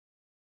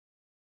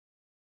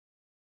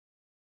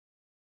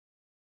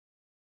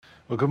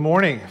Well, good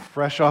morning.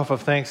 Fresh off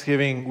of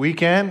Thanksgiving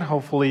weekend.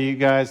 Hopefully you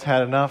guys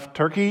had enough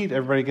turkey. Did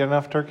everybody get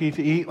enough turkey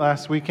to eat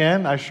last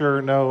weekend? I sure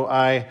know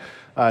I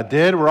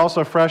did. We're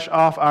also fresh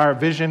off our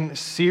Vision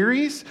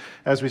series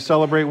as we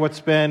celebrate what's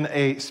been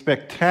a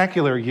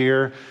spectacular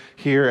year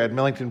here at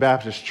Millington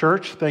Baptist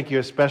Church. Thank you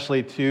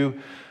especially to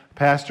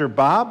Pastor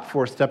Bob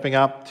for stepping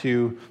up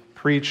to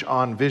preach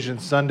on Vision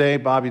Sunday.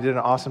 Bob, you did an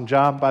awesome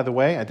job, by the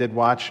way. I did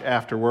watch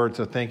afterwards,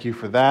 so thank you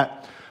for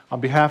that. On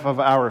behalf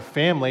of our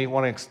family, I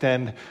want to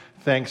extend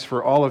thanks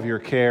for all of your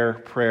care,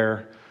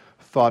 prayer,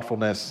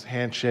 thoughtfulness,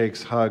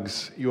 handshakes,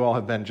 hugs. You all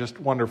have been just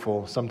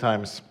wonderful.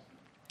 Sometimes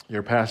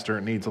your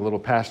pastor needs a little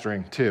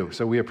pastoring too.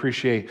 So we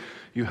appreciate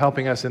you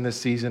helping us in this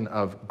season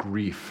of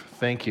grief.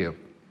 Thank you.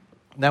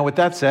 Now, with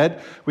that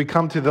said, we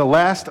come to the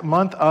last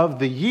month of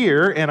the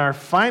year in our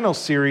final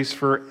series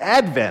for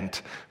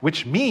Advent,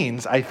 which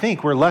means I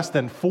think we're less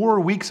than 4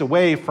 weeks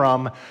away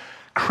from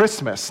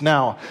Christmas.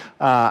 Now,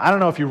 I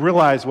don't know if you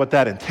realize what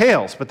that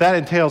entails, but that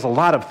entails a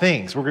lot of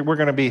things. We're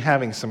going to be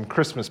having some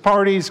Christmas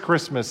parties,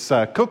 Christmas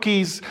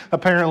cookies,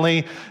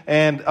 apparently,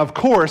 and of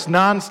course,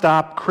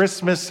 nonstop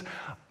Christmas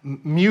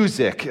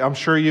music. I'm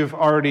sure you've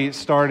already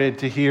started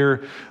to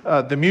hear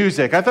the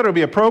music. I thought it would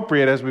be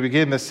appropriate as we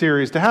begin this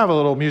series to have a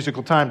little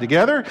musical time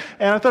together,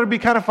 and I thought it would be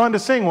kind of fun to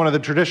sing one of the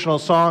traditional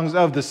songs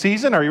of the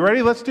season. Are you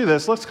ready? Let's do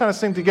this. Let's kind of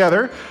sing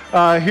together.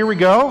 Here we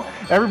go.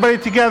 Everybody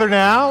together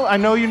now. I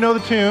know you know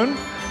the tune.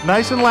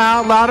 Nice and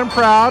loud, loud and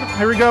proud.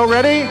 Here we go.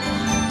 Ready?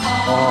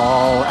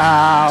 All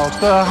out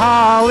the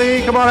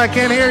holly. Come on, I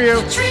can't hear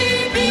you.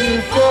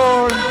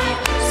 Before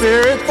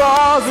Spirit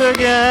falls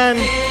again.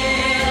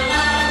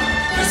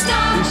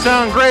 You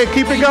sound great.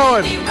 Keep it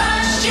going.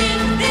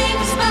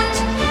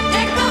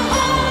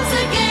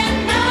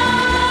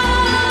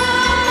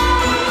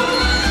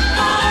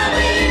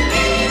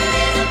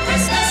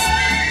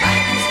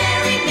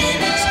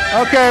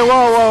 Okay,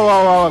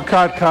 whoa.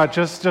 Cut.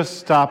 Just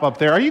stop up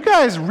there. Are you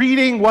guys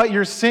reading what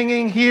you're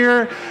singing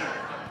here?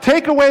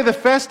 Take away the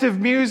festive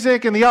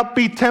music and the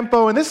upbeat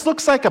tempo, and this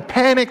looks like a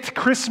panicked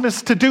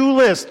Christmas to-do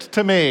list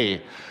to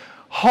me.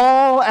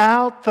 Haul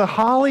out the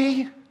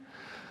holly.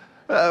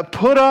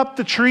 Put up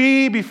the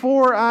tree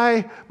before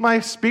my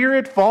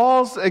spirit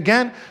falls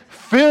again.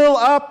 Fill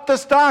up the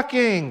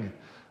stocking.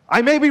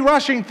 I may be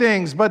rushing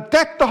things, but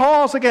deck the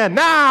halls again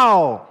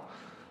now.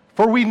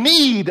 For we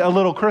need a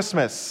little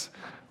Christmas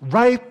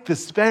right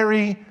this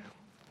very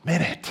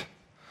minute.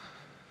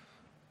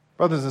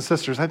 Brothers and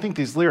sisters, I think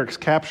these lyrics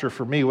capture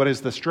for me what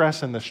is the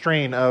stress and the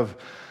strain of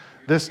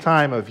this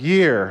time of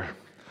year.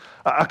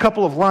 A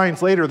couple of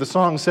lines later, the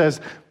song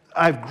says,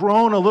 I've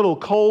grown a little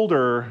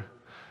colder,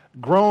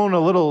 grown a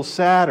little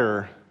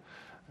sadder,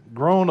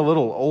 grown a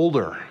little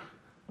older.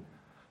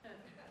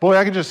 Boy,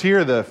 I can just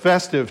hear the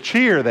festive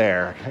cheer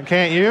there,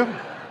 can't you?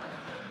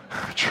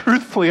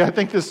 Truthfully, I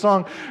think this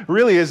song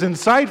really is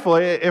insightful.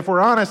 If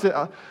we're honest,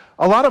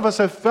 a lot of us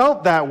have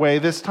felt that way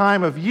this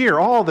time of year.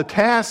 All the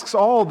tasks,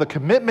 all the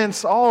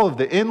commitments, all of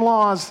the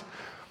in-laws.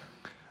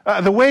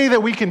 The way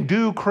that we can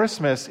do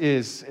Christmas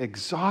is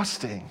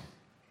exhausting.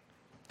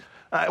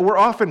 We're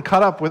often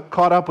caught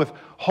up with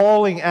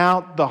hauling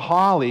out the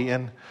holly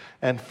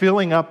and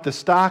filling up the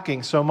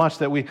stocking so much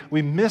that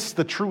we miss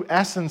the true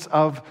essence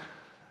of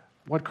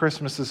what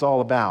Christmas is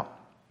all about.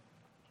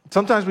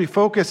 Sometimes we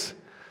focus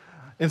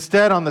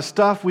instead on the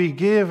stuff we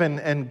give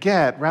and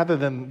get rather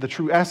than the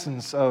true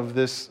essence of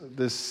this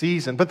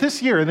season. But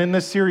this year, and in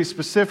this series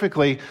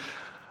specifically,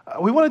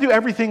 we want to do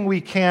everything we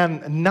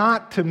can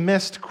not to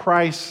miss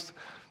Christ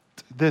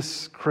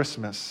this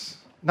Christmas,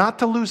 not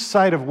to lose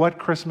sight of what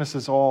Christmas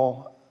is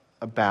all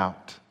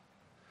about.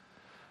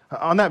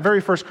 On that very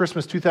first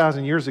Christmas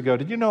 2,000 years ago,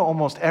 did you know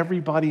almost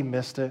everybody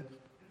missed it?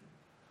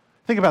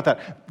 Think about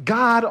that.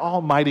 God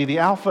Almighty, the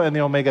Alpha and the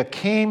Omega,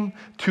 came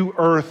to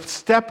earth,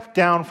 stepped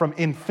down from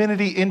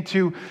infinity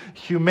into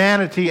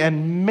humanity,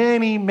 and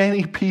many,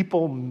 many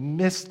people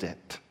missed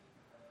it.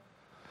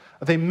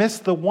 They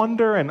missed the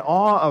wonder and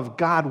awe of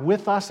God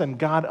with us and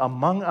God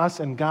among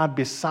us and God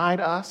beside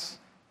us.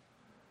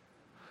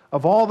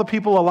 Of all the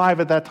people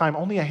alive at that time,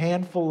 only a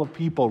handful of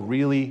people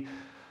really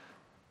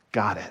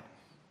got it.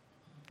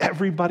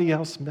 Everybody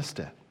else missed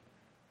it.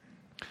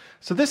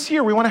 So this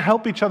year, we want to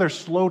help each other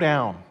slow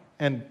down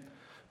and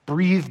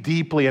breathe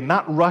deeply and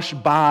not rush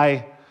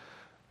by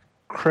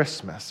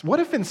Christmas. What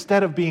if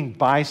instead of being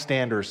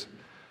bystanders,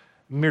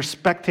 mere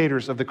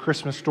spectators of the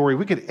Christmas story,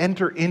 we could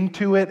enter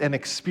into it and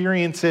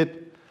experience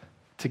it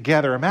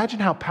together?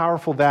 Imagine how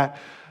powerful that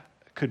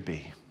could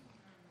be.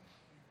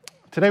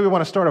 Today we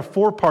want to start a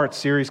 4-part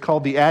series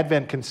called The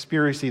Advent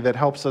Conspiracy that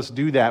helps us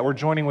do that. We're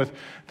joining with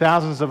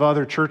thousands of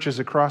other churches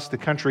across the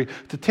country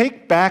to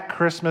take back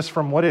Christmas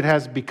from what it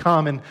has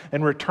become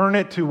and return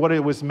it to what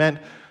it was meant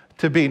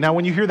to be. Now,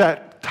 when you hear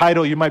that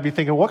title, you might be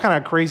thinking, what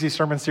kind of crazy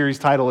sermon series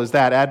title is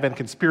that? Advent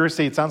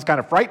Conspiracy? It sounds kind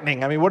of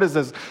frightening. I mean, what is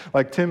this?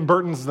 Like Tim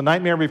Burton's The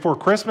Nightmare Before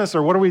Christmas?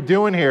 Or what are we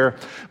doing here?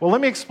 Well, let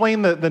me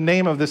explain the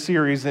name of the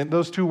series. And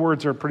those two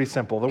words are pretty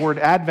simple. The word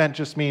Advent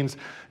just means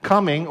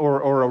coming or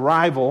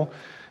arrival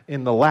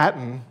in the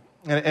Latin.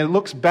 And it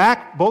looks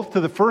back both to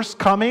the first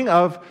coming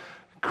of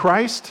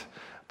Christ,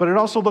 but it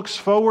also looks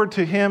forward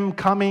to him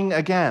coming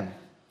again.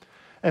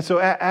 And so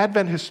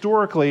Advent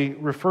historically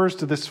refers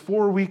to this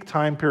 4-week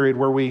time period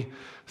where we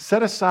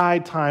set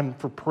aside time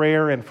for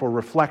prayer and for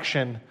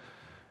reflection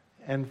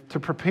and to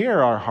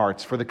prepare our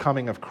hearts for the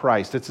coming of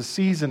Christ. It's a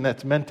season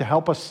that's meant to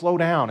help us slow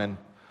down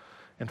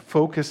and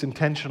focus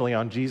intentionally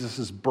on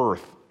Jesus'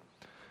 birth.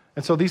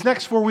 And so these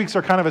next 4 weeks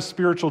are kind of a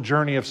spiritual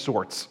journey of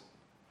sorts.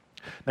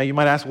 Now you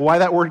might ask, why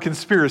that word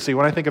conspiracy?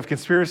 When I think of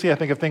conspiracy, I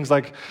think of things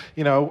like,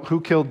 who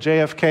killed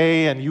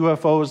JFK and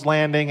UFOs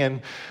landing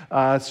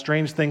and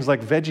strange things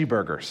like veggie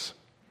burgers.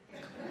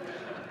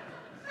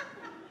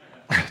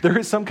 There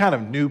is some kind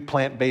of new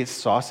plant-based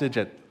sausage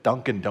at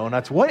Dunkin'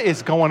 Donuts. What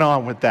is going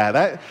on with that?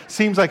 That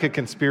seems like a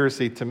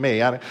conspiracy to me.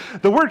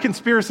 The word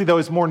conspiracy, though,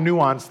 is more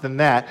nuanced than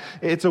that.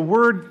 It's a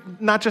word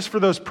not just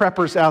for those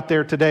preppers out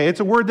there today. It's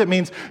a word that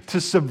means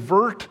to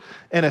subvert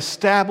an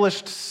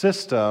established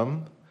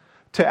system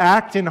to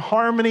act in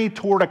harmony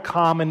toward a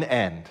common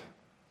end.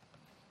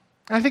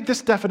 I think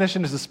this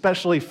definition is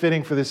especially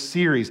fitting for this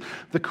series.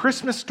 The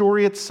Christmas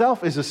story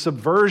itself is a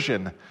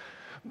subversion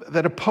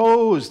that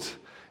opposed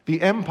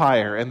the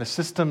empire and the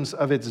systems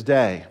of its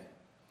day.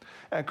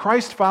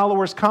 Christ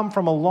followers come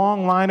from a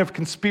long line of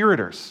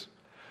conspirators.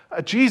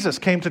 Jesus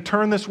came to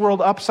turn this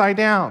world upside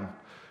down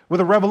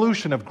with a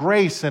revolution of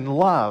grace and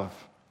love.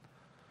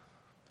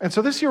 And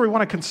so this year we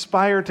want to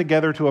conspire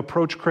together to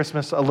approach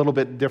Christmas a little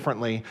bit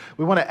differently.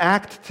 We want to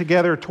act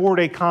together toward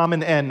a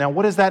common end. Now,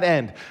 what is that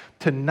end?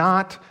 To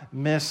not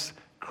miss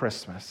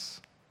Christmas.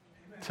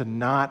 To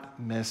not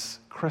miss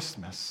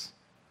Christmas.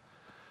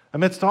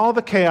 Amidst all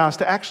the chaos,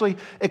 to actually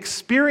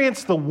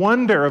experience the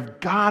wonder of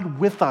God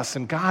with us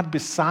and God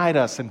beside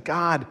us and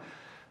God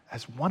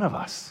as one of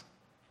us.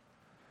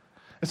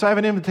 And so I have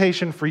an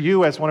invitation for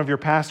you as one of your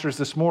pastors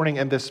this morning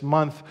and this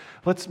month.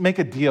 Let's make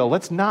a deal.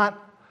 Let's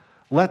not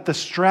let the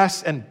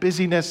stress and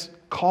busyness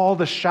call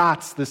the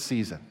shots this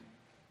season.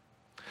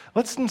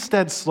 Let's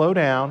instead slow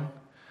down,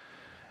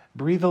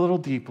 breathe a little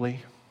deeply,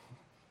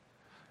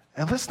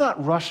 and let's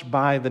not rush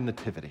by the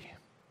nativity.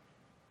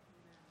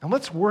 And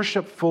let's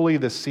worship fully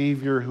the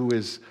Savior who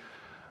is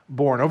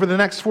born. Over the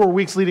next 4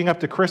 weeks leading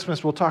up to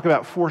Christmas, we'll talk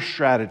about 4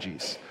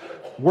 strategies.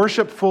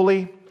 Worship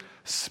fully,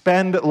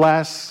 spend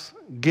less,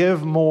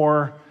 give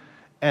more,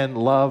 and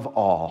love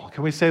all.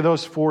 Can we say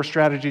those 4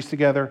 strategies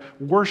together?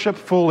 Worship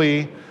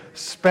fully,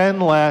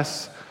 spend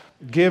less,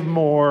 give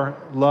more,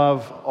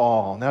 love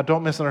all. Now,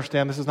 don't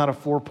misunderstand. This is not a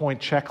 4-point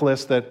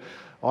checklist that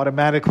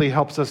automatically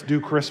helps us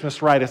do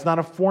Christmas right. It's not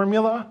a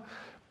formula,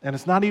 and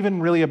it's not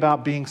even really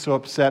about being so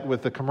upset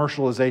with the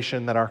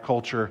commercialization that our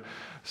culture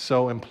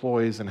so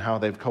employs and how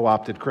they've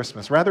co-opted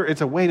Christmas. Rather,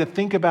 it's a way to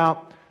think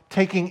about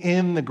taking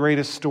in the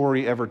greatest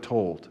story ever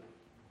told.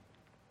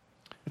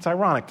 It's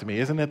ironic to me,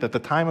 isn't it, that the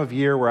time of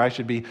year where I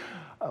should be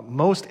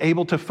most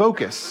able to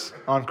focus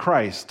on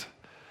Christ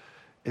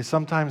is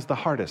sometimes the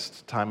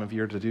hardest time of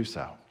year to do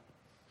so.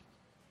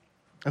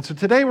 And so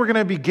today we're going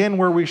to begin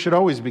where we should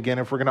always begin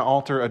if we're going to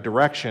alter a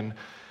direction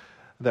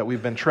that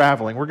we've been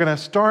traveling. We're going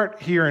to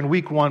start here in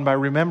week 1 by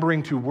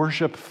remembering to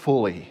worship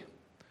fully.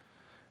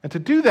 And to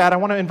do that, I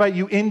want to invite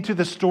you into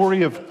the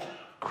story of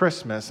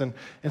Christmas. And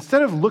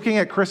instead of looking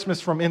at Christmas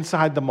from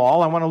inside the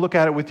mall, I want to look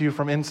at it with you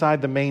from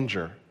inside the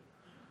manger.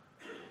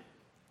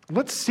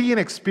 Let's see and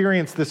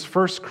experience this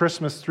first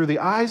Christmas through the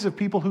eyes of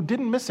people who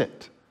didn't miss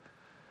it,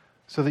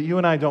 so that you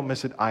and I don't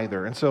miss it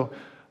either. And so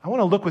I want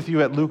to look with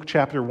you at Luke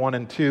chapter 1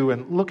 and 2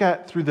 and look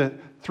at through the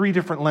 3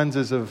 different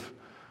lenses of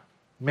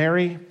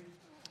Mary,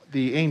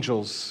 the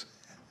angels,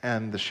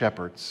 and the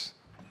shepherds.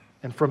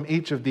 And from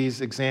each of these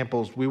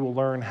examples, we will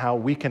learn how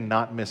we can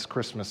not miss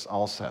Christmas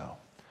also.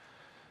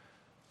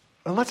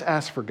 And let's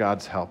ask for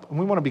God's help. And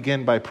we want to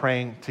begin by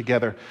praying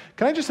together.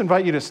 Can I just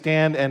invite you to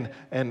stand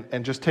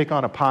and just take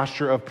on a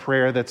posture of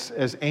prayer that's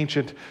as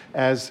ancient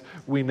as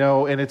we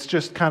know, and it's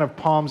just kind of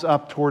palms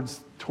up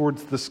towards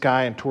the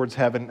sky and towards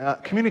heaven,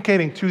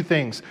 communicating 2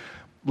 things.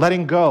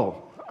 Letting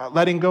go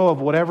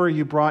of whatever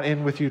you brought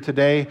in with you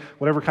today,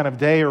 whatever kind of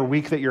day or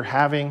week that you're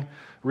having,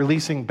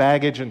 releasing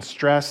baggage and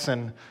stress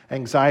and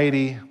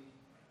anxiety.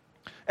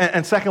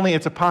 And secondly,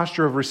 it's a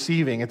posture of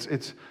receiving.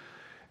 It's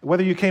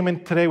whether you came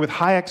in today with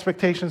high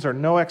expectations or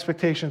no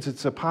expectations,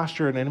 it's a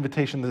posture and an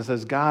invitation that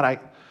says, God,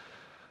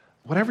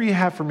 whatever you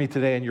have for me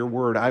today in your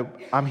word,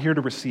 I'm here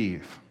to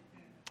receive.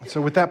 So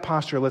with that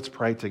posture, let's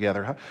pray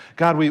together.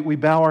 God, we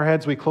bow our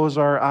heads, we close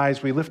our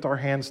eyes, we lift our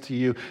hands to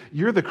you.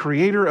 You're the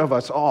creator of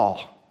us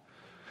all.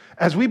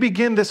 As we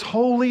begin this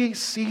holy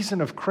season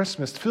of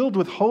Christmas, filled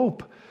with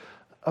hope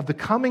of the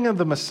coming of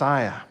the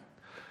Messiah,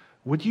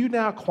 would you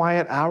now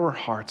quiet our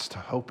hearts to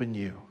hope in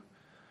you?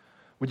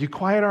 Would you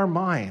quiet our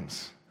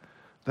minds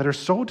that are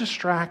so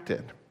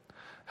distracted?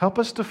 Help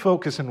us to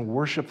focus and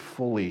worship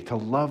fully, to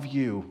love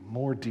you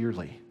more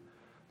dearly,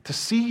 to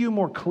see you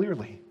more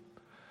clearly.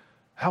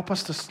 Help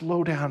us to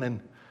slow down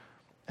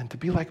and to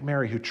be like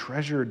Mary, who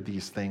treasured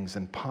these things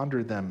and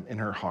pondered them in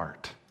her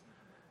heart.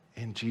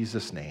 In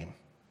Jesus' name,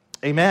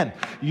 Amen.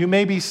 You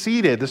may be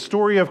seated. The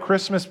story of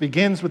Christmas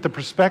begins with the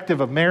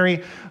perspective of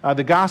Mary.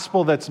 The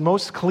gospel that's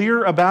most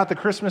clear about the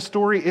Christmas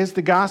story is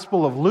the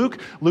gospel of Luke.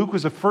 Luke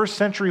was a first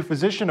century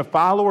physician, a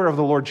follower of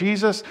the Lord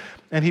Jesus.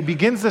 And he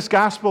begins this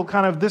gospel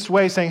kind of this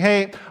way, saying,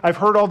 hey, I've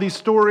heard all these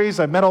stories.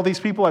 I've met all these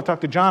people. I've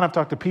talked to John. I've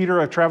talked to Peter.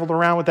 I've traveled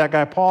around with that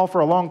guy Paul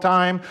for a long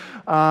time.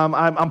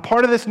 I'm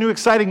part of this new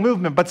exciting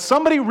movement. But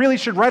somebody really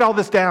should write all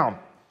this down.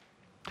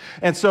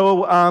 And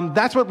so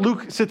that's what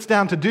Luke sits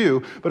down to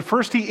do. But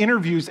first he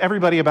interviews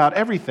everybody about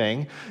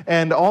everything.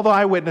 And all the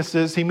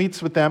eyewitnesses, he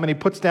meets with them and he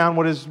puts down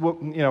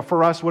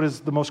for us, what is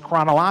the most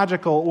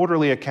chronological,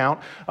 orderly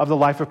account of the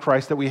life of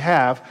Christ that we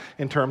have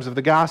in terms of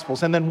the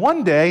Gospels. And then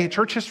one day,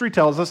 church history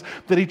tells us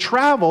that he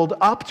traveled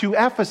up to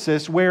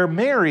Ephesus where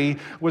Mary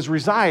was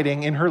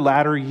residing in her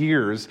latter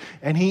years.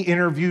 And he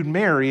interviewed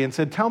Mary and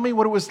said, tell me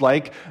what it was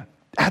like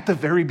at the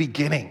very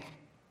beginning.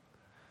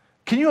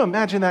 Can you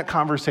imagine that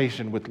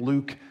conversation with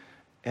Luke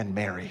and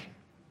Mary?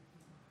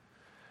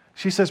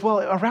 She says,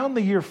 well, around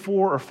the year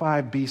 4 or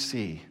 5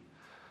 BC,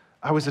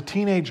 I was a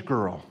teenage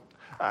girl.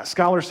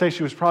 Scholars say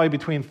she was probably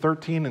between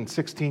 13 and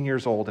 16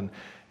 years old.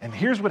 And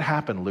here's what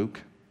happened, Luke.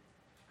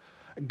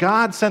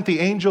 God sent the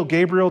angel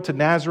Gabriel to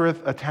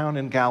Nazareth, a town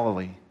in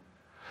Galilee,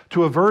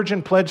 to a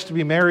virgin pledged to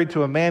be married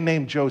to a man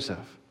named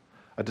Joseph,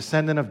 a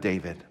descendant of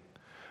David.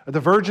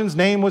 The virgin's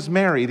name was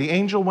Mary. The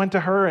angel went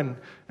to her and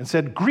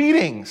said,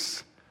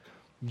 greetings,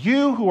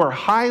 you who are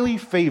highly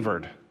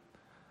favored,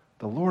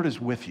 the Lord is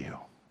with you.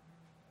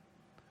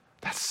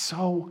 That's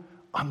so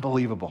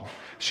unbelievable.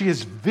 She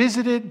is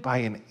visited by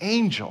an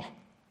angel.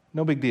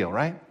 No big deal,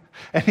 right?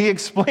 And he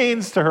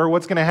explains to her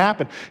what's going to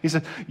happen. He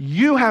says,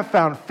 you have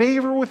found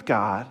favor with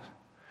God.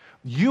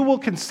 You will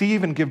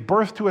conceive and give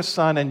birth to a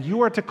son, and you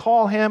are to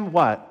call him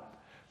what?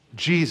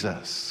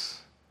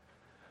 Jesus.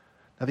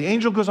 Now the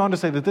angel goes on to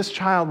say that this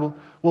child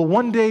will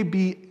one day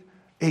be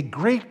a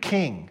great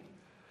king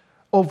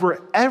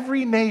over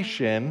every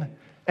nation,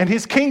 and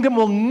his kingdom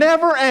will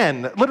never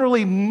end,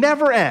 literally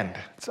never end.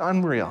 It's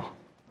unreal.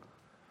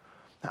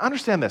 Now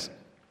understand this.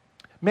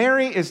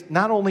 Mary is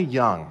not only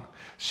young,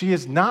 she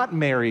is not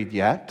married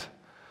yet,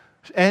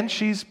 and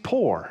she's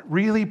poor,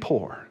 really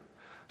poor.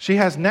 She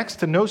has next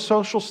to no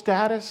social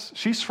status.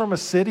 She's from a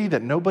city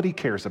that nobody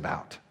cares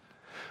about.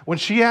 When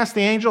she asks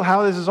the angel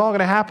how this is all going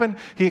to happen,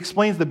 he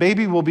explains the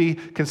baby will be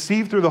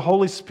conceived through the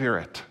Holy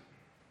Spirit.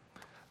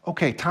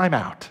 Okay, time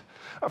out.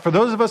 For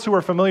those of us who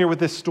are familiar with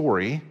this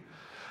story,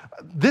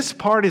 this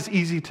part is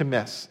easy to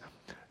miss.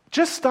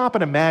 Just stop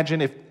and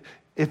imagine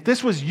if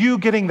this was you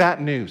getting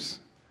that news.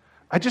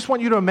 I just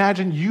want you to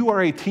imagine you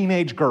are a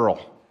teenage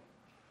girl.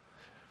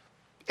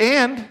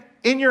 And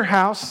in your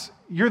house,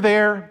 you're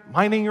there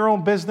minding your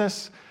own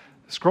business,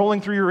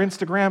 scrolling through your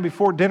Instagram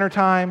before dinner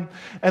time,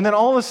 and then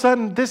all of a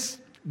sudden this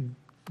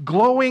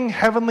glowing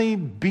heavenly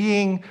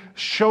being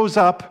shows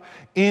up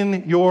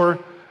in your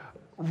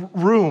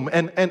room,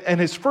 and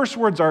his first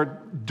words are,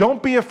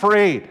 don't be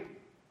afraid.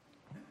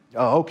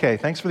 Oh, okay,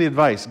 thanks for the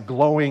advice.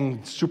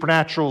 Glowing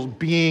supernatural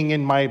being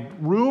in my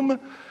room.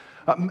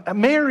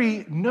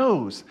 Mary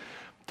knows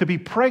to be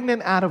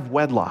pregnant out of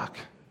wedlock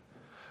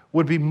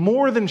would be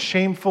more than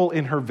shameful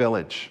in her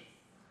village.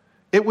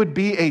 It would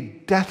be a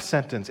death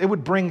sentence. It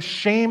would bring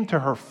shame to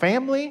her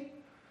family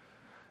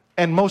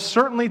and most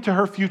certainly to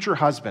her future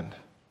husband.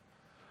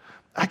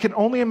 I can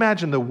only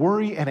imagine the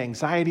worry and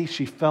anxiety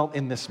she felt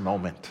in this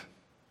moment.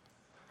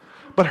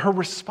 But her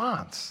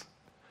response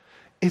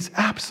is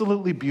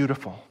absolutely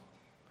beautiful.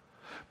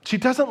 She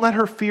doesn't let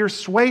her fear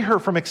sway her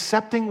from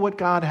accepting what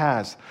God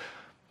has.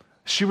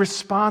 She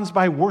responds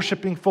by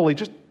worshiping fully.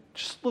 Just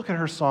look at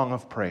her song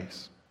of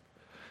praise.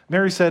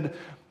 Mary said,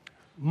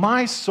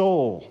 my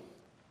soul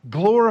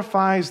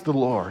glorifies the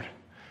Lord,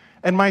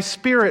 and my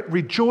spirit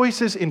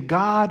rejoices in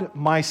God,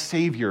 my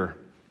Savior,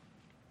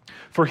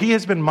 for he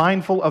has been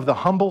mindful of the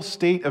humble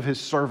state of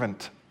his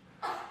servant.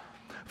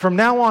 From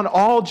now on,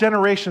 all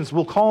generations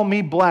will call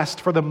me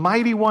blessed, for the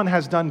Mighty One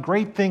has done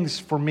great things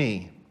for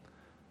me.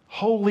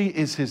 Holy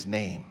is his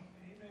name.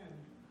 Amen.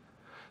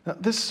 Now,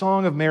 this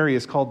song of Mary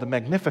is called the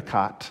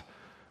Magnificat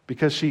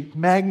because she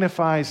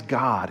magnifies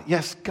God.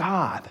 Yes,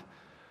 God,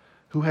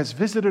 who has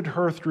visited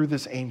her through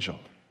this angel.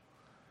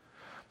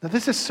 Now,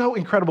 this is so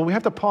incredible. We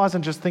have to pause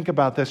and just think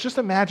about this. Just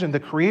imagine the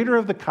creator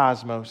of the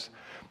cosmos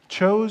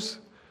chose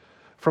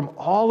from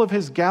all of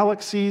his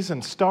galaxies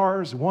and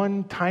stars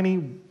one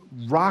tiny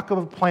rock of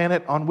a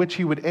planet on which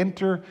he would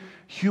enter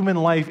human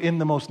life in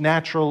the most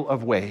natural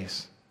of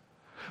ways,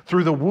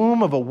 through the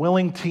womb of a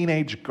willing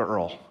teenage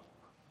girl.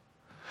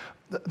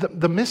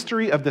 The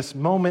mystery of this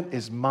moment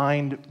is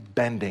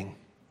mind-bending.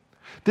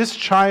 This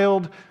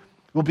child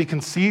will be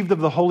conceived of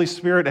the Holy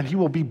Spirit, and he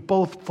will be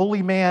both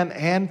fully man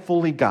and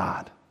fully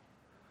God.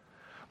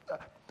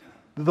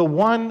 The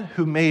one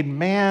who made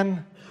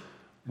man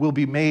will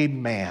be made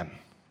man.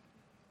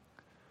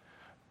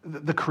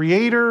 The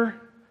Creator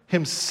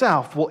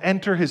himself will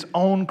enter his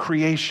own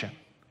creation.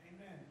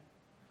 Amen.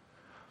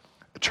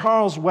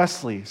 Charles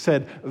Wesley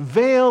said,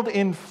 veiled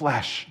in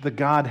flesh the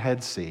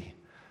Godhead see.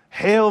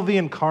 Hail the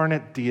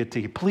incarnate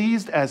deity,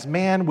 pleased as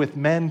man with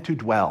men to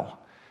dwell.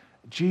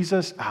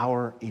 Jesus,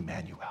 our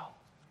Emmanuel.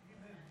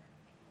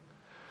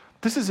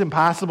 This is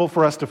impossible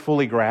for us to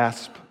fully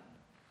grasp.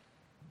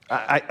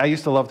 I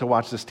used to love to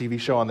watch this TV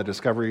show on the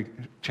Discovery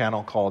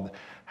Channel called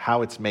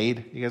How It's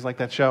Made. You guys like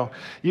that show?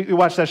 You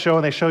watch that show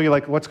and they show you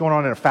like what's going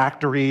on in a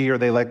factory, or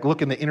they like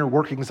look in the inner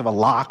workings of a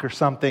lock or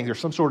something, or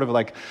some sort of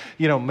like,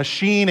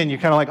 machine, and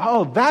you're kind of like,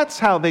 oh, that's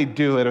how they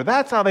do it, or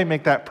that's how they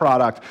make that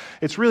product.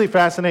 It's really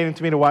fascinating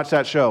to me to watch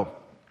that show.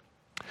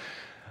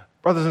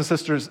 Brothers and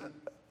sisters,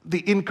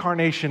 the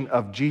incarnation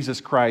of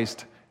Jesus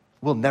Christ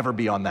will never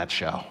be on that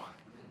show.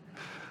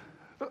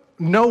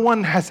 No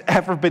one has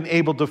ever been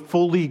able to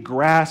fully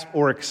grasp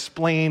or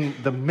explain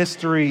the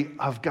mystery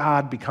of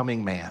God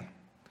becoming man.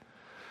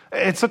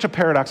 It's such a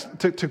paradox.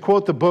 To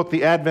quote the book,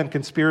 The Advent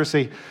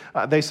Conspiracy,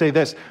 they say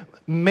this: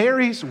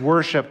 Mary's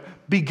worship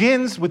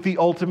begins with the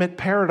ultimate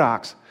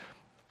paradox.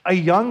 A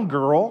young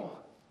girl,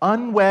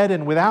 unwed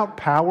and without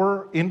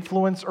power,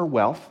 influence, or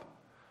wealth,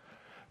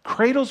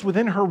 cradles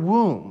within her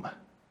womb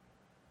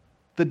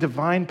the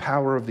divine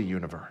power of the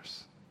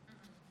universe.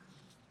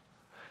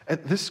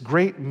 And this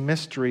great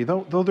mystery,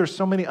 though there's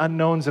so many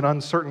unknowns and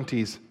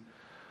uncertainties,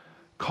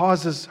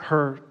 causes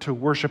her to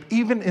worship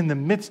even in the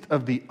midst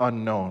of the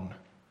unknown.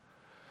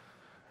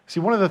 See,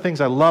 one of the things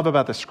I love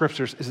about the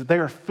scriptures is that they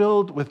are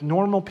filled with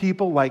normal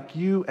people like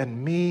you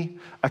and me,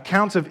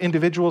 accounts of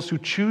individuals who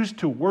choose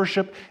to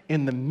worship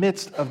in the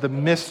midst of the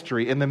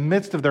mystery, in the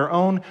midst of their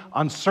own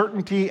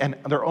uncertainty and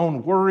their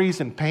own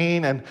worries and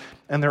pain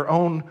and their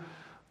own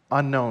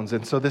unknowns.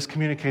 And so this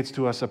communicates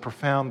to us a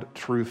profound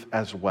truth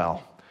as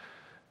well.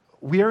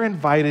 We are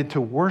invited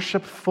to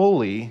worship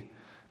fully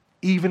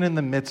even in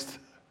the midst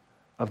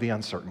of the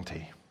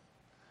uncertainty.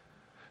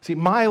 See,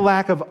 my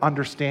lack of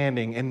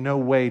understanding in no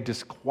way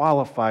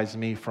disqualifies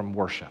me from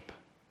worship.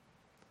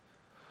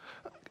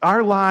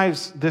 Our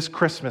lives this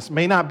Christmas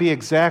may not be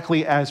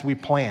exactly as we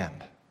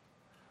planned,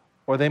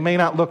 or they may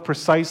not look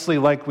precisely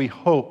like we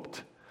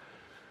hoped,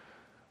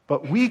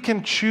 but we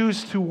can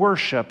choose to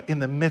worship in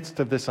the midst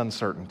of this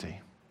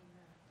uncertainty.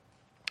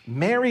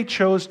 Mary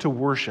chose to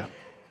worship.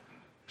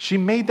 She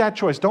made that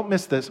choice. Don't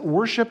miss this.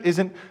 Worship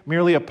isn't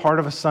merely a part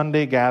of a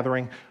Sunday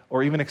gathering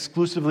or even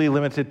exclusively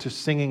limited to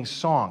singing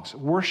songs.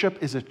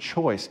 Worship is a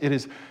choice. It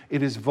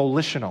is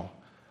volitional.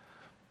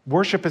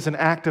 Worship is an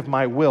act of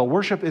my will.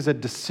 Worship is a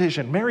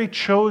decision. Mary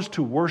chose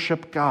to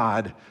worship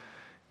God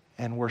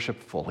and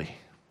worship fully.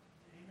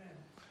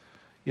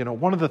 Amen.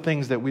 One of the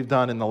things that we've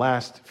done in the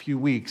last few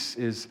weeks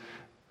is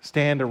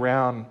stand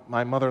around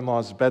my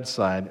mother-in-law's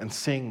bedside and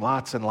sing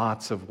lots and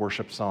lots of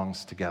worship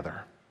songs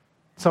together.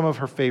 Some of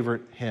her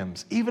favorite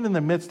hymns. Even in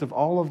the midst of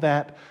all of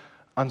that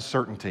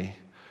uncertainty,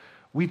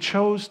 we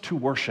chose to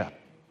worship.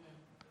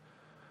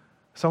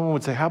 Someone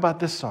would say, how about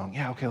this song?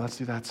 Yeah, okay, let's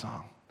do that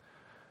song.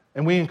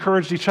 And we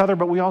encouraged each other,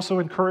 but we also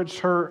encouraged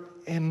her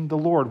in the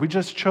Lord. We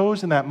just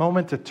chose in that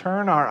moment to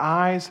turn our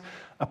eyes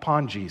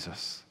upon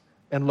Jesus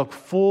and look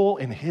full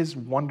in his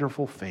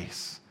wonderful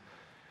face.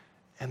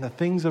 And the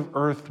things of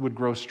earth would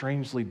grow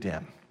strangely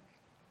dim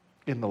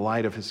in the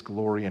light of his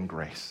glory and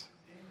grace.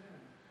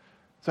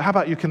 So how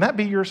about you? Can that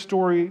be your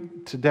story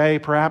today?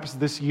 Perhaps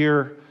this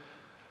year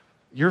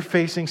you're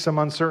facing some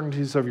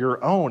uncertainties of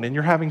your own and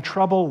you're having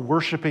trouble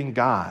worshiping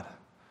God.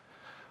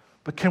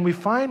 But can we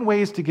find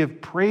ways to give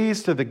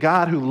praise to the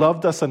God who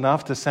loved us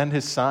enough to send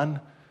his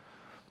son?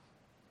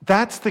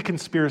 That's the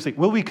conspiracy.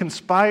 Will we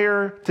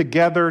conspire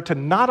together to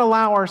not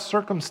allow our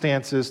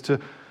circumstances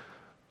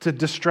to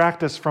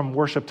distract us from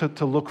worship,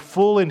 to look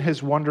full in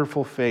his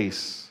wonderful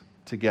face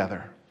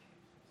together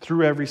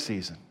through every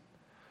season?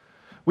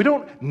 We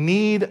don't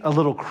need a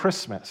little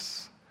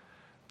Christmas.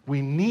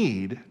 We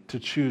need to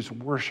choose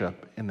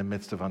worship in the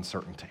midst of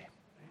uncertainty.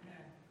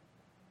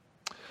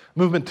 Amen.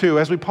 Movement 2,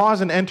 as we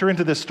pause and enter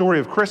into this story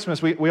of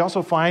Christmas, we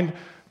also find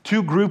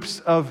two groups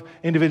of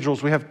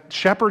individuals. We have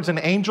shepherds and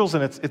angels,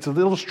 and it's a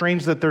little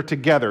strange that they're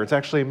together. It's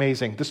actually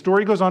amazing. The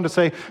story goes on to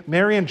say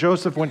Mary and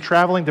Joseph went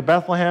traveling to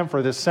Bethlehem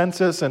for this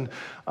census, and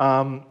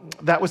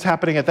that was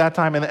happening at that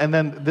time. And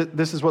then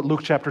this is what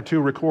Luke chapter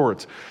 2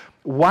 records.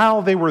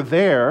 While they were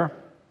there,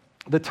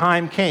 the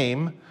time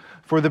came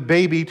for the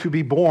baby to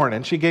be born,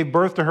 and she gave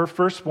birth to her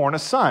firstborn, a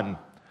son.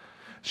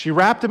 She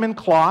wrapped him in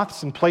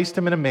cloths and placed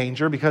him in a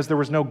manger because there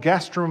was no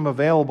guest room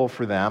available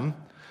for them.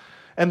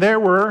 And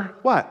there were,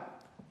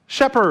 what?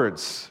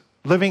 Shepherds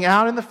living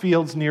out in the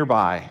fields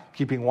nearby,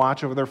 keeping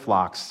watch over their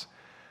flocks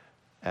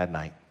at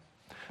night.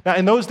 Now,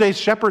 in those days,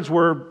 shepherds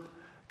were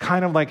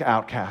kind of like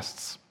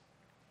outcasts,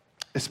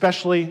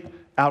 especially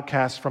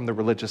outcasts from the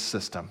religious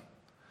system.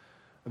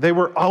 They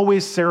were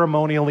always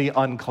ceremonially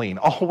unclean,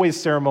 always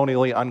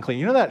ceremonially unclean.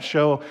 You know that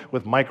show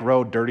with Mike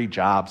Rowe, Dirty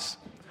Jobs?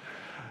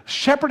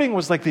 Shepherding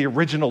was like the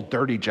original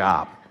dirty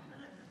job.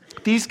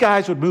 These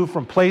guys would move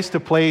from place to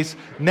place,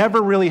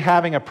 never really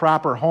having a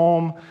proper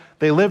home.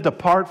 They lived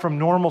apart from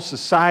normal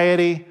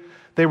society.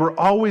 They were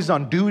always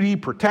on duty,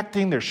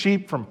 protecting their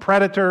sheep from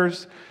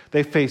predators.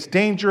 They faced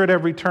danger at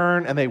every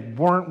turn, and they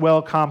weren't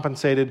well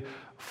compensated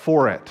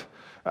for it.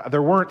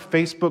 There weren't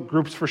Facebook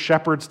groups for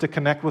shepherds to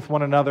connect with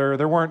one another.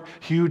 There weren't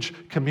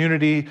huge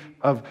community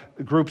of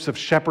groups of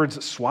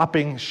shepherds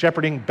swapping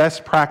shepherding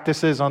best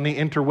practices on the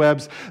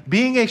interwebs.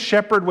 Being a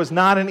shepherd was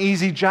not an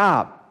easy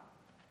job.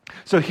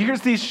 So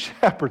here's these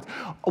shepherds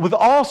with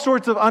all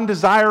sorts of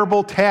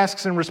undesirable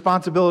tasks and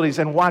responsibilities,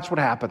 and watch what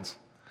happens.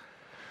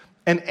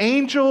 An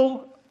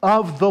angel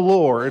of the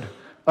Lord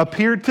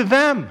appeared to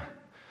them,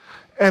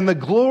 and the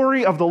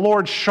glory of the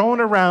Lord shone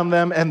around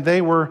them, and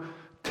they were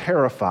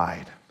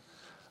terrified.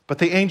 But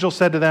the angel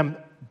said to them,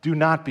 "Do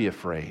not be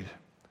afraid.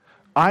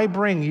 I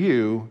bring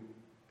you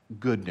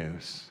good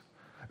news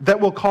that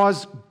will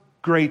cause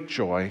great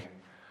joy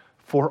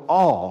for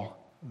all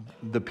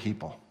the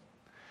people."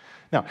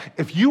 Now,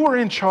 if you were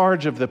in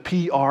charge of the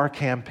PR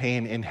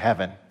campaign in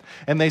heaven,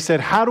 and they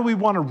said, "How do we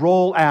want to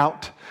roll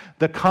out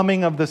the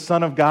coming of the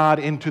Son of God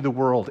into the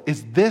world?"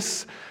 Is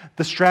this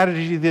the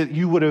strategy that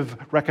you would have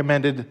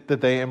recommended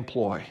that they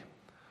employ?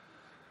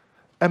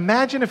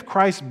 Imagine if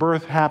Christ's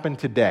birth happened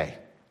today.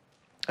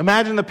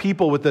 Imagine the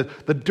people with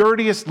the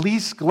dirtiest,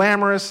 least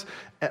glamorous,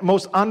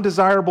 most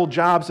undesirable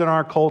jobs in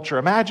our culture.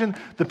 Imagine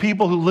the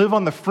people who live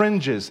on the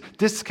fringes,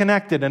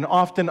 disconnected and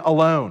often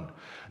alone.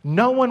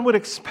 No one would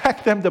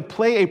expect them to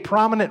play a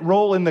prominent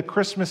role in the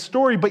Christmas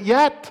story, but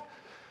yet,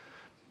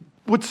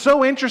 what's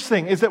so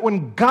interesting is that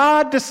when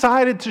God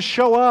decided to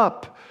show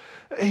up,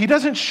 He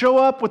doesn't show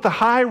up with the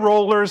high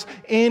rollers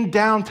in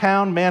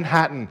downtown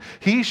Manhattan.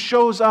 He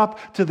shows up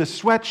to the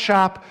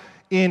sweatshop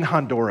in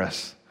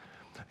Honduras.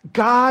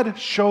 God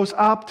shows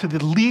up to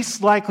the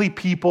least likely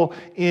people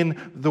in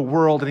the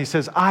world, and He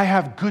says, "I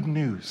have good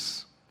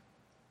news."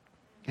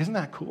 Isn't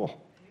that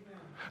cool? Amen.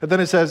 And then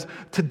it says,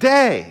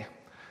 "Today,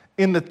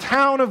 in the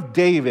town of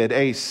David,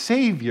 a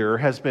Savior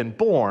has been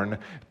born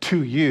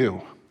to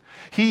you.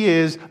 He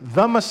is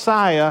the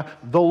Messiah,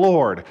 the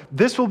Lord.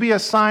 This will be a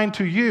sign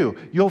to you.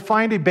 You'll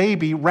find a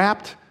baby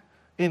wrapped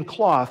in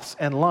cloths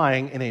and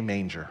lying in a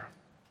manger."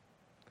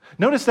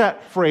 Notice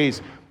that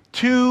phrase,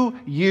 "to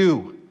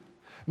you."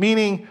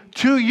 Meaning,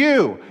 to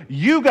you,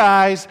 you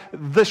guys,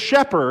 the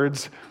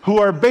shepherds, who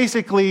are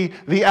basically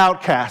the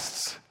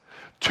outcasts.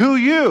 To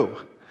you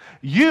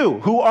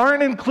who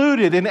aren't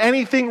included in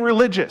anything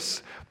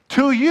religious.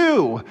 To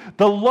you,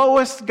 the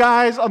lowest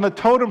guys on the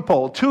totem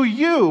pole. To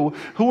you,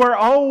 who are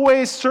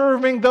always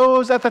serving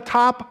those at the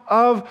top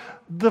of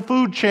the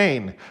food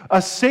chain.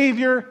 A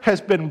Savior has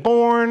been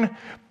born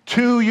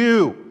to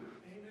you.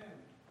 Amen.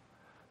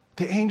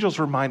 The angels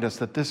remind us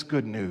that this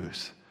good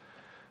news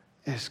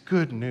is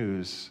good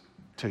news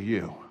to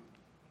you.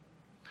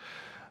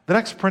 The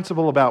next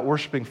principle about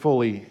worshiping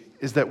fully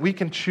is that we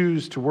can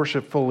choose to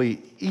worship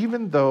fully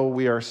even though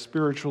we are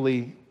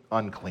spiritually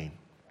unclean.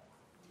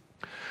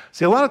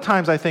 See, a lot of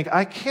times I think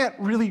I can't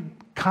really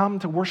come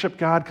to worship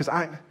God because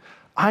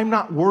I'm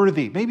not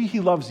worthy. Maybe He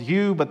loves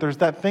you, but there's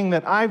that thing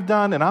that I've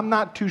done and I'm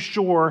not too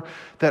sure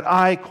that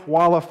I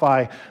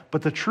qualify.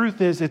 But the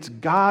truth is, it's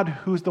God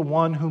who's the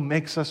one who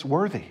makes us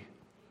worthy.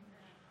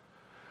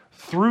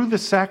 Through the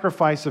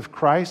sacrifice of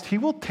Christ, He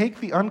will take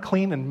the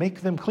unclean and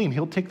make them clean.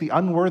 He'll take the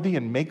unworthy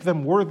and make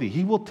them worthy.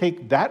 He will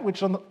take that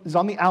which is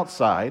on the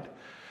outside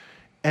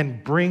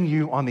and bring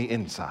you on the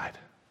inside.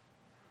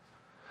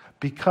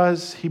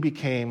 Because He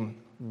became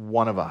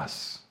one of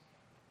us.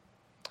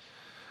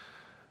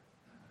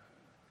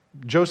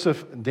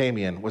 Joseph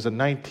Damien was a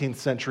 19th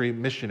century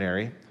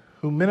missionary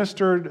who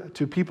ministered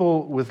to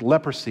people with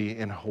leprosy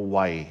in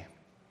Hawaii.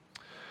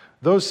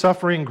 Those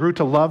suffering grew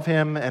to love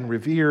him and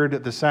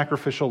revered the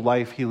sacrificial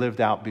life he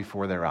lived out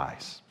before their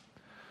eyes.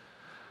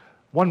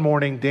 One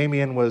morning,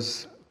 Damien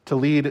was to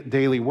lead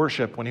daily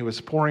worship when he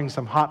was pouring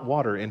some hot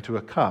water into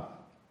a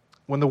cup,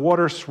 when the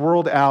water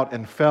swirled out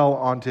and fell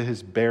onto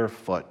his bare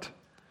foot.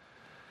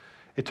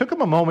 It took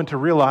him a moment to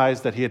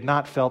realize that he had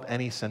not felt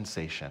any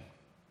sensation.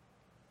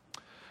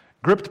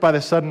 Gripped by the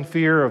sudden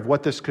fear of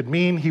what this could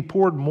mean, he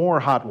poured more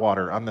hot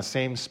water on the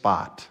same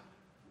spot.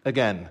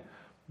 Again,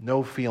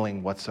 no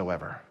feeling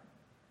whatsoever.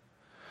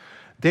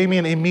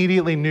 Damien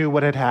immediately knew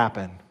what had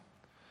happened.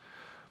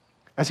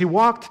 As he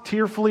walked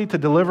tearfully to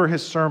deliver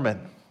his sermon,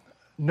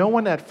 no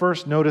one at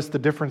first noticed the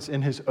difference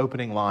in his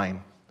opening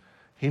line.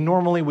 He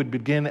normally would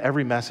begin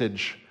every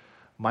message,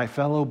 "My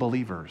fellow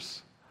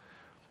believers."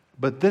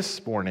 But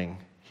this morning,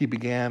 he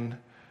began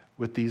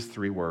with these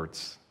three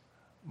words,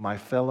 "My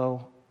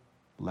fellow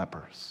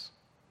lepers."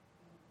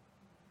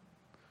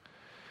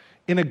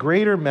 In a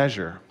greater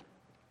measure,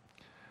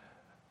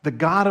 the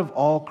God of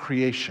all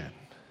creation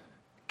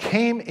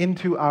came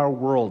into our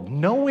world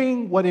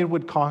knowing what it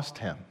would cost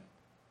Him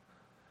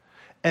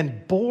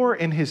and bore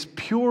in His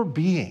pure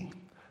being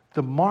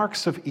the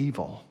marks of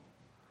evil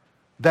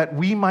that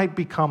we might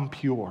become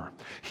pure.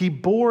 He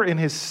bore in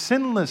His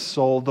sinless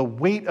soul the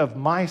weight of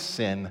my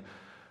sin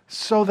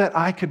so that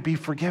I could be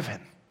forgiven.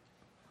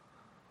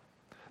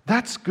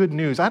 That's good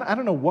news. I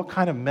don't know what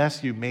kind of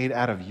mess you made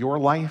out of your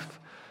life,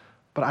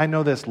 but I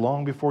know this: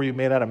 long before you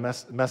made a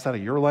mess out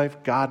of your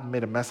life, God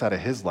made a mess out of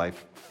His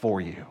life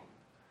for you.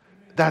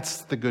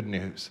 That's the good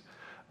news.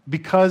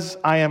 Because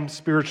I am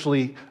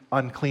spiritually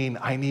unclean,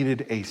 I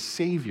needed a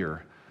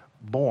Savior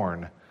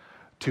born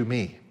to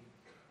me.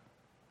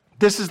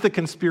 This is the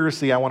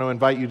conspiracy I want to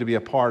invite you to be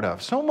a part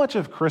of. So much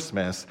of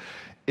Christmas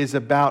is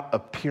about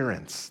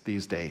appearance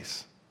these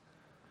days.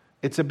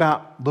 It's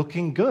about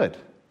looking good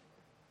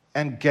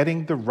and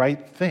getting the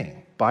right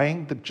thing,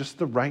 buying just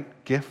the right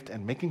gift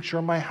and making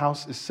sure my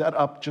house is set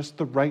up just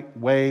the right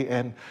way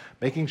and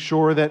making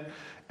sure that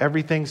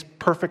everything's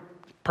perfect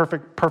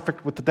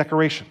with the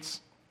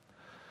decorations.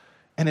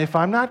 And if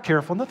I'm not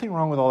careful, nothing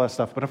wrong with all that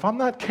stuff, but if I'm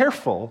not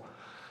careful,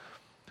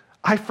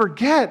 I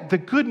forget the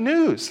good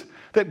news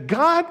that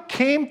God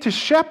came to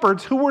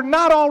shepherds who were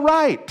not all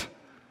right.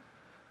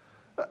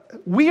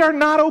 We are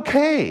not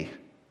okay.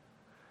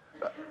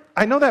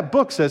 I know that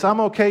book says, I'm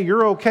okay,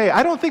 you're okay.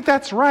 I don't think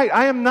that's right.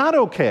 I am not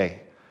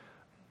okay.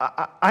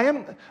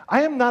 I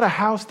am not a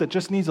house that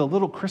just needs a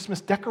little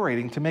Christmas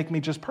decorating to make me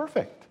just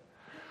perfect.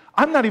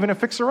 I'm not even a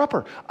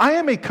fixer-upper. I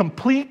am a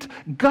complete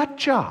gut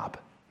job.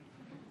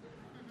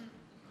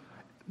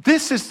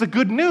 This is the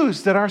good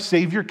news that our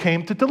Savior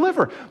came to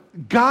deliver.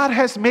 God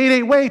has made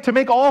a way to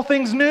make all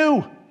things new.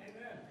 Amen.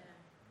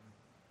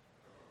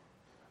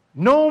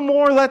 No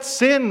more let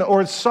sin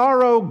or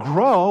sorrow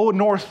grow,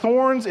 nor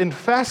thorns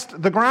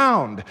infest the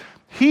ground.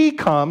 He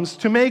comes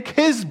to make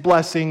his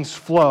blessings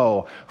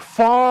flow,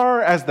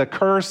 far as the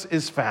curse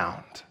is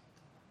found.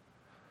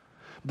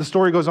 The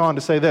story goes on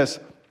to say this.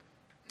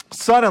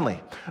 Suddenly,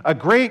 a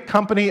great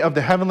company of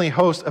the heavenly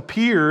host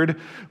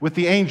appeared with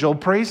the angel,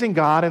 praising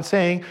God and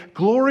saying,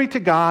 "Glory to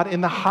God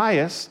in the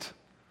highest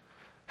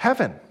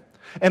heaven,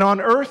 and on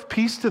earth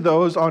peace to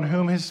those on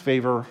whom his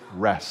favor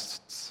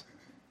rests."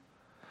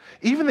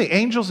 Even the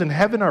angels in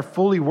heaven are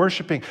fully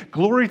worshiping.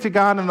 Glory to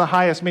God in the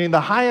highest, meaning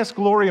the highest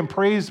glory and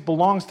praise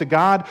belongs to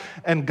God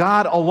and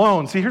God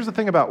alone. See, here's the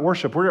thing about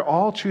worship. We're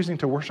all choosing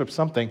to worship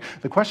something.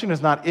 The question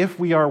is not if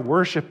we are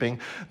worshiping.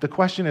 The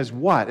question is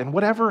what. And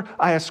whatever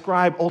I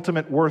ascribe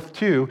ultimate worth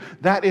to,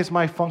 that is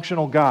my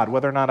functional God,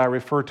 whether or not I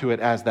refer to it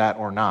as that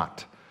or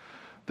not.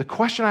 The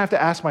question I have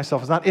to ask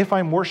myself is not if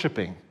I'm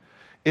worshiping.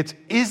 It's,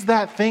 is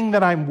that thing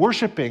that I'm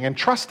worshiping and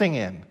trusting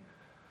in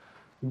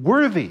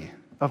worthy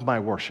of my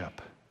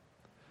worship?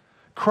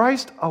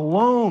 Christ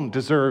alone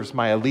deserves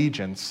my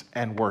allegiance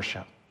and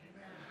worship.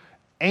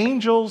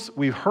 Angels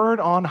we've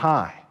heard on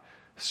high,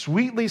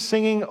 sweetly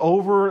singing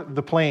over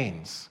the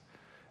plains,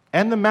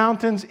 and the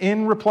mountains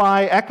in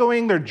reply,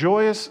 echoing their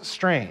joyous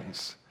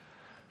strains.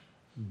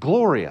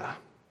 Gloria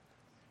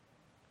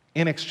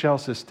in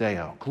excelsis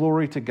Deo.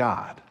 Glory to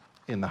God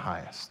in the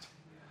highest.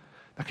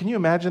 Now, can you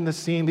imagine this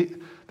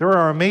scene? There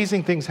are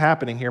amazing things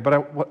happening here,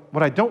 but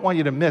what I don't want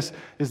you to miss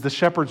is the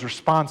shepherd's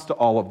response to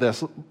all of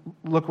this.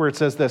 Look where it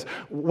says this.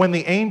 When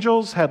the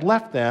angels had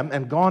left them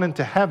and gone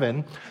into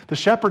heaven, the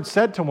shepherds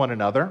said to one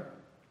another,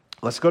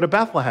 "Let's go to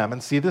Bethlehem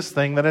and see this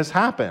thing that has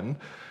happened,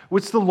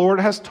 which the Lord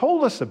has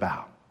told us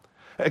about."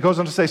 It goes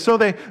on to say, so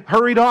they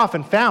hurried off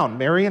and found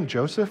Mary and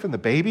Joseph and the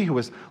baby who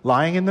was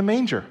lying in the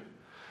manger.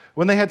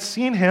 When they had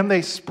seen him,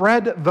 they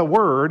spread the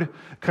word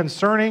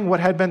concerning what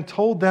had been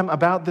told them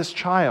about this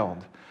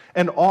child.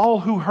 And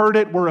all who heard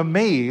it were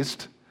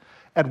amazed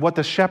at what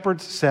the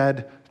shepherds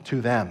said to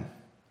them.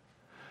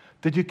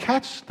 Did you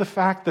catch the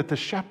fact that the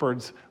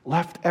shepherds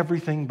left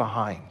everything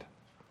behind?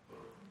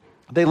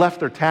 They left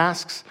their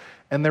tasks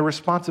and their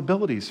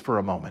responsibilities for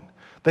a moment.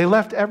 They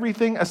left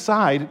everything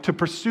aside to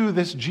pursue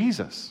this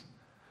Jesus.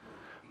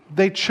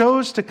 They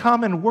chose to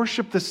come and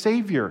worship the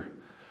Savior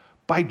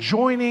by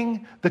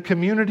joining the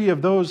community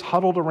of those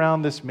huddled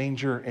around this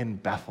manger in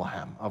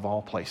Bethlehem, of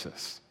all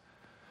places.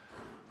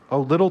 O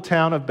little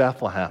town of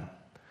Bethlehem,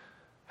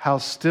 how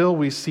still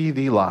we see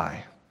thee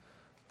lie.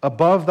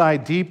 Above thy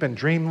deep and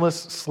dreamless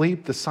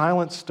sleep, the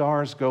silent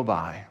stars go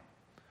by.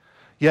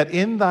 Yet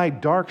in thy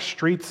dark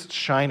streets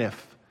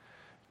shineth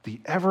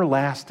the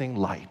everlasting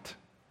light.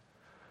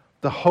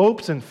 The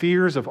hopes and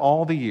fears of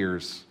all the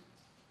years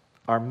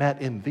are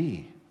met in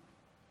thee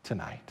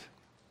tonight.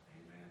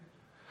 Amen.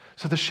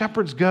 So the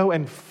shepherds go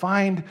and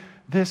find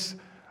this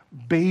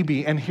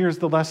baby, and here's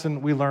the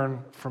lesson we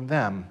learn from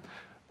them.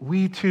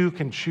 We too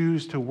can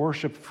choose to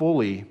worship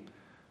fully,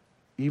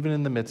 even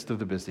in the midst of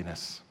the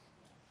busyness.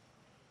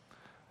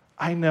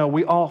 I know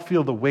we all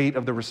feel the weight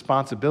of the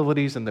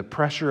responsibilities and the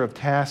pressure of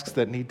tasks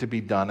that need to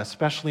be done,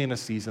 especially in a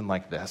season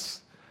like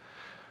this.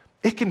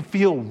 It can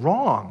feel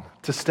wrong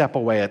to step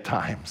away at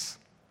times,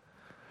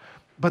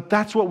 but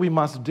that's what we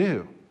must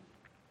do.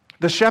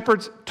 The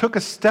shepherds took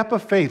a step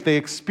of faith. They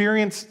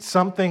experienced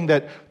something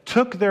that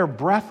took their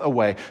breath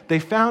away. They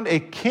found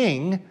a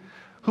king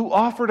who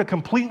offered a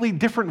completely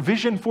different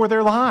vision for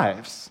their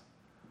lives.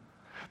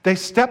 They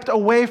stepped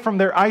away from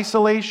their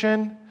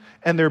isolation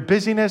and their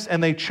busyness,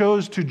 and they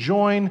chose to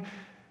join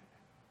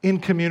in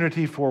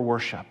community for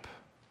worship.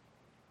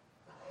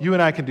 You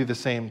and I can do the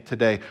same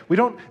today. We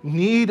don't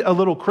need a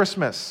little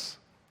Christmas.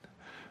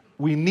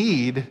 We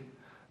need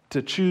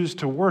to choose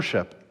to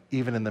worship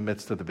even in the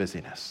midst of the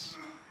busyness.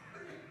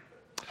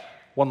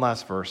 One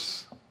last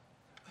verse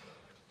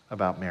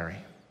about Mary.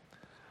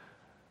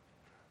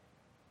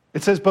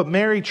 It says, but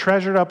Mary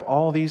treasured up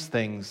all these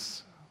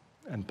things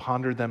and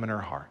pondered them in her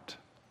heart.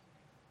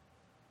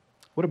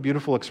 What a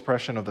beautiful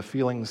expression of the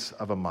feelings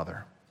of a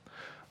mother.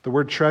 The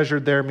word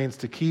treasured there means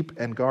to keep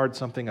and guard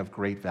something of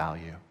great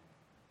value.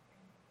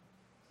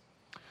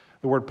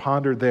 The word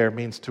pondered there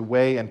means to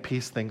weigh and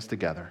piece things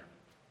together.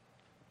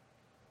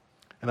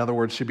 In other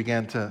words, she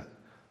began to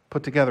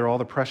put together all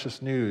the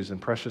precious news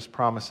and precious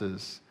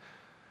promises.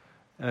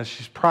 And as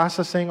she's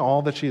processing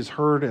all that she has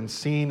heard and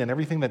seen and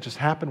everything that just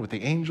happened with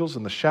the angels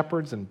and the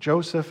shepherds and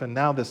Joseph and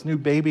now this new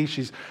baby,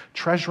 she's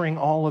treasuring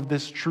all of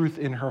this truth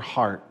in her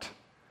heart.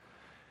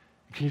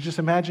 Can you just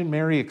imagine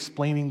Mary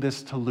explaining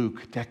this to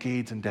Luke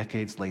decades and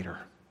decades later?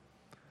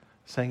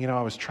 Saying,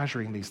 I was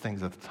treasuring these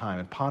things at the time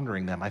and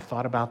pondering them. I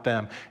thought about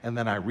them, and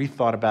then I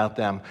rethought about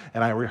them,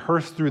 and I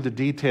rehearsed through the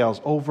details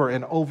over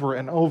and over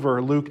and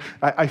over, Luke.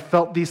 I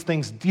felt these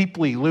things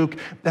deeply, Luke.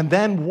 And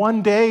then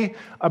one day,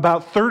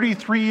 about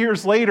 33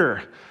 years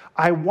later,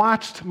 I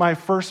watched my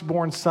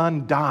firstborn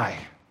son die.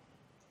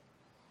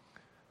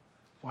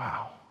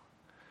 Wow.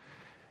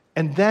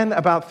 And then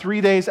about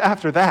 3 days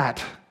after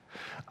that,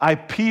 I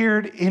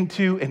peered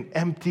into an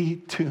empty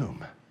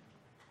tomb.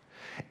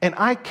 And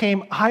I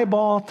came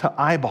eyeball to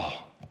eyeball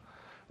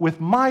with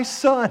my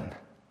son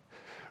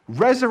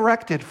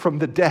resurrected from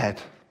the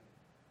dead.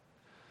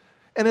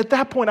 And at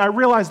that point, I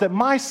realized that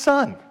my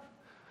son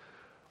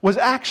was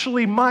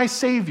actually my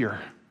Savior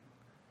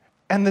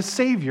and the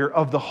Savior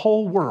of the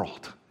whole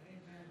world.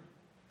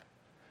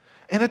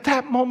 And at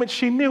that moment,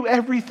 she knew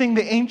everything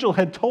the angel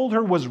had told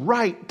her was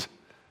right.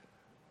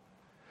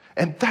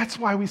 And that's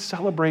why we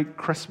celebrate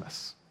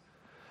Christmas.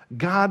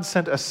 God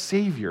sent a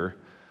Savior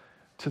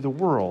to the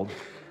world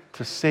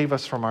to save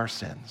us from our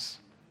sins.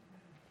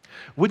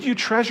 Would you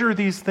treasure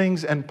these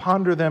things and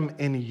ponder them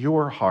in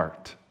your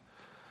heart?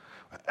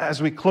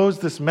 As we close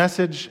this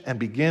message and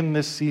begin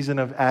this season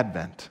of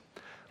Advent,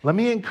 let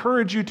me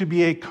encourage you to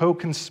be a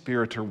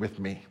co-conspirator with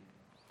me.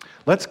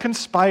 Let's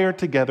conspire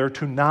together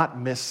to not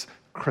miss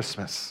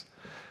Christmas.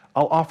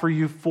 I'll offer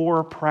you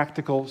 4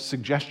 practical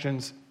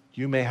suggestions.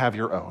 You may have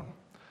your own.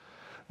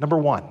 Number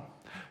 1,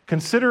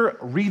 consider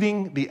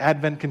reading the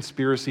Advent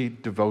Conspiracy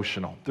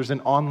devotional. There's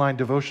an online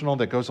devotional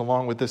that goes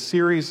along with this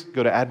series.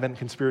 Go to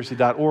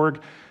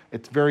adventconspiracy.org.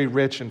 It's very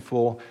rich and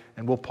full,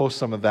 and we'll post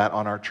some of that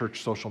on our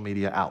church social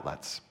media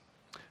outlets.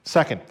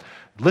 Second,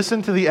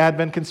 listen to the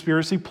Advent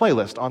Conspiracy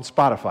playlist on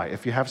Spotify.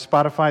 If you have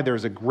Spotify,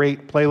 there's a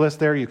great playlist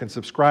there. You can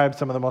subscribe,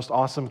 some of the most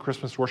awesome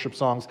Christmas worship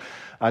songs.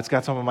 It's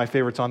got some of my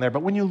favorites on there.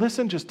 But when you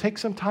listen, just take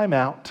some time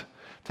out.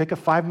 Take a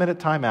 5-minute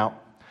time out.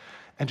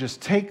 And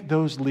just take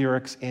those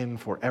lyrics in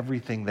for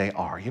everything they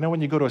are. When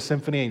you go to a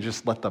symphony and you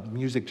just let the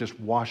music just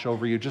wash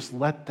over you, just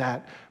let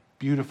that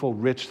beautiful,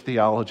 rich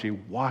theology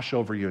wash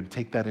over you and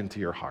take that into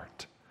your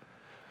heart.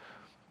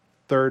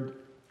 Third,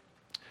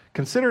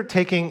 consider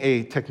taking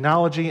a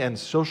technology and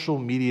social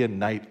media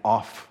night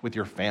off with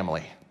your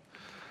family.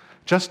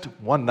 Just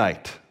one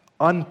night.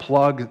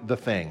 Unplug the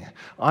thing.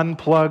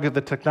 Unplug the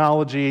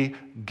technology.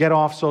 Get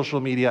off social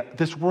media.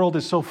 This world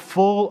is so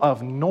full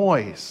of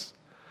noise.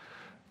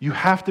 You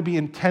have to be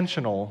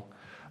intentional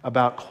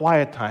about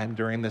quiet time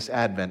during this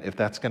Advent if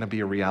that's going to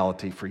be a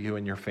reality for you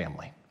and your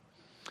family.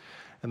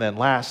 And then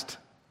last,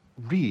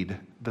 read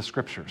the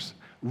Scriptures.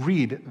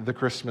 Read the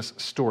Christmas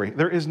story.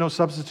 There is no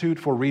substitute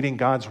for reading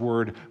God's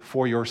Word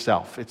for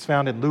yourself. It's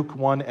found in Luke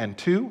 1 and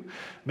 2.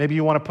 Maybe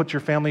you want to put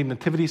your family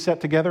nativity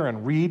set together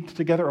and read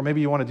together, or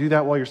maybe you want to do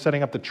that while you're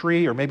setting up the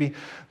tree, or maybe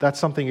that's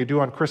something you do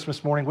on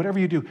Christmas morning. Whatever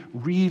you do,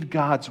 read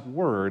God's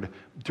Word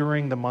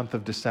during the month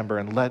of December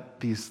and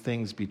let these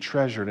things be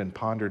treasured and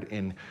pondered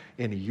in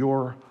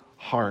your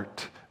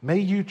heart. May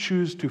you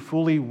choose to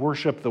fully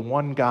worship the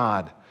one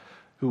God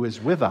who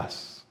is with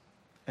us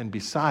and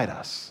beside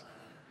us,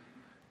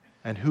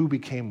 and who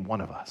became one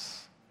of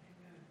us.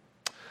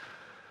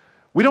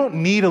 We don't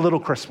need a little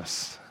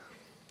Christmas.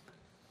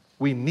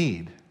 We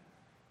need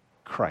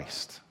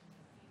Christ.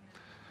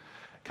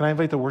 Can I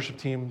invite the worship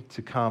team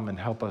to come and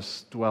help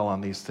us dwell on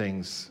these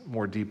things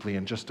more deeply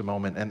in just a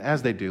moment? And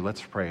as they do,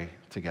 let's pray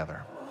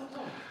together.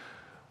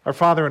 Our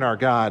Father and our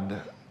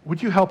God,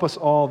 would you help us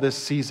all this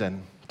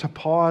season to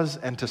pause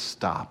and to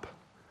stop,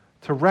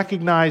 to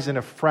recognize in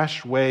a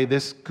fresh way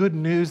this good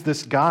news,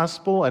 this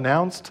gospel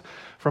announced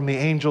from the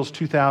angels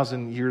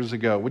 2,000 years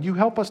ago. Would you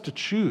help us to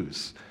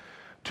choose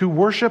to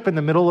worship in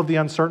the middle of the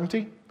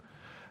uncertainty?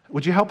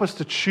 Would you help us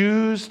to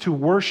choose to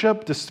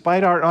worship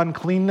despite our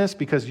uncleanness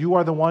because you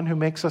are the one who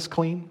makes us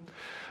clean?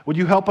 Would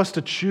you help us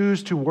to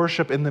choose to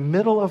worship in the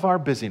middle of our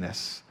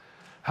busyness?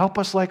 Help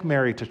us, like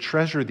Mary, to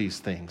treasure these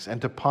things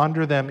and to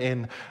ponder them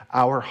in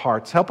our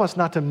hearts. Help us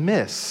not to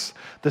miss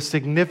the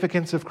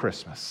significance of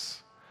Christmas.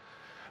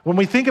 When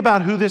we think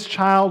about who this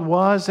child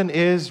was and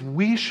is,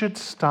 we should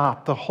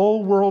stop. The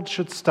whole world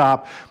should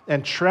stop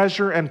and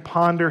treasure and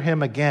ponder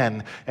him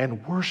again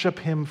and worship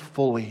him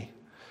fully.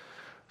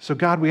 So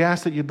God, we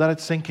ask that you'd let it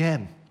sink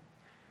in.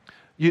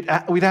 We'd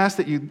ask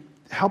that you'd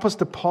help us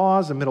to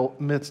pause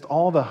amidst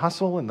all the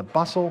hustle and the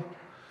bustle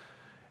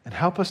and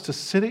help us to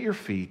sit at your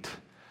feet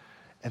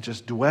and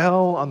just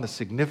dwell on the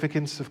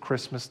significance of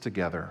Christmas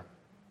together.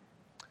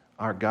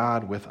 Our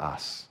God with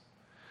us.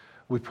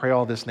 We pray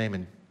all this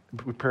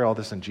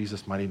in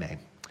Jesus' mighty name.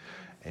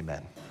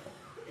 Amen.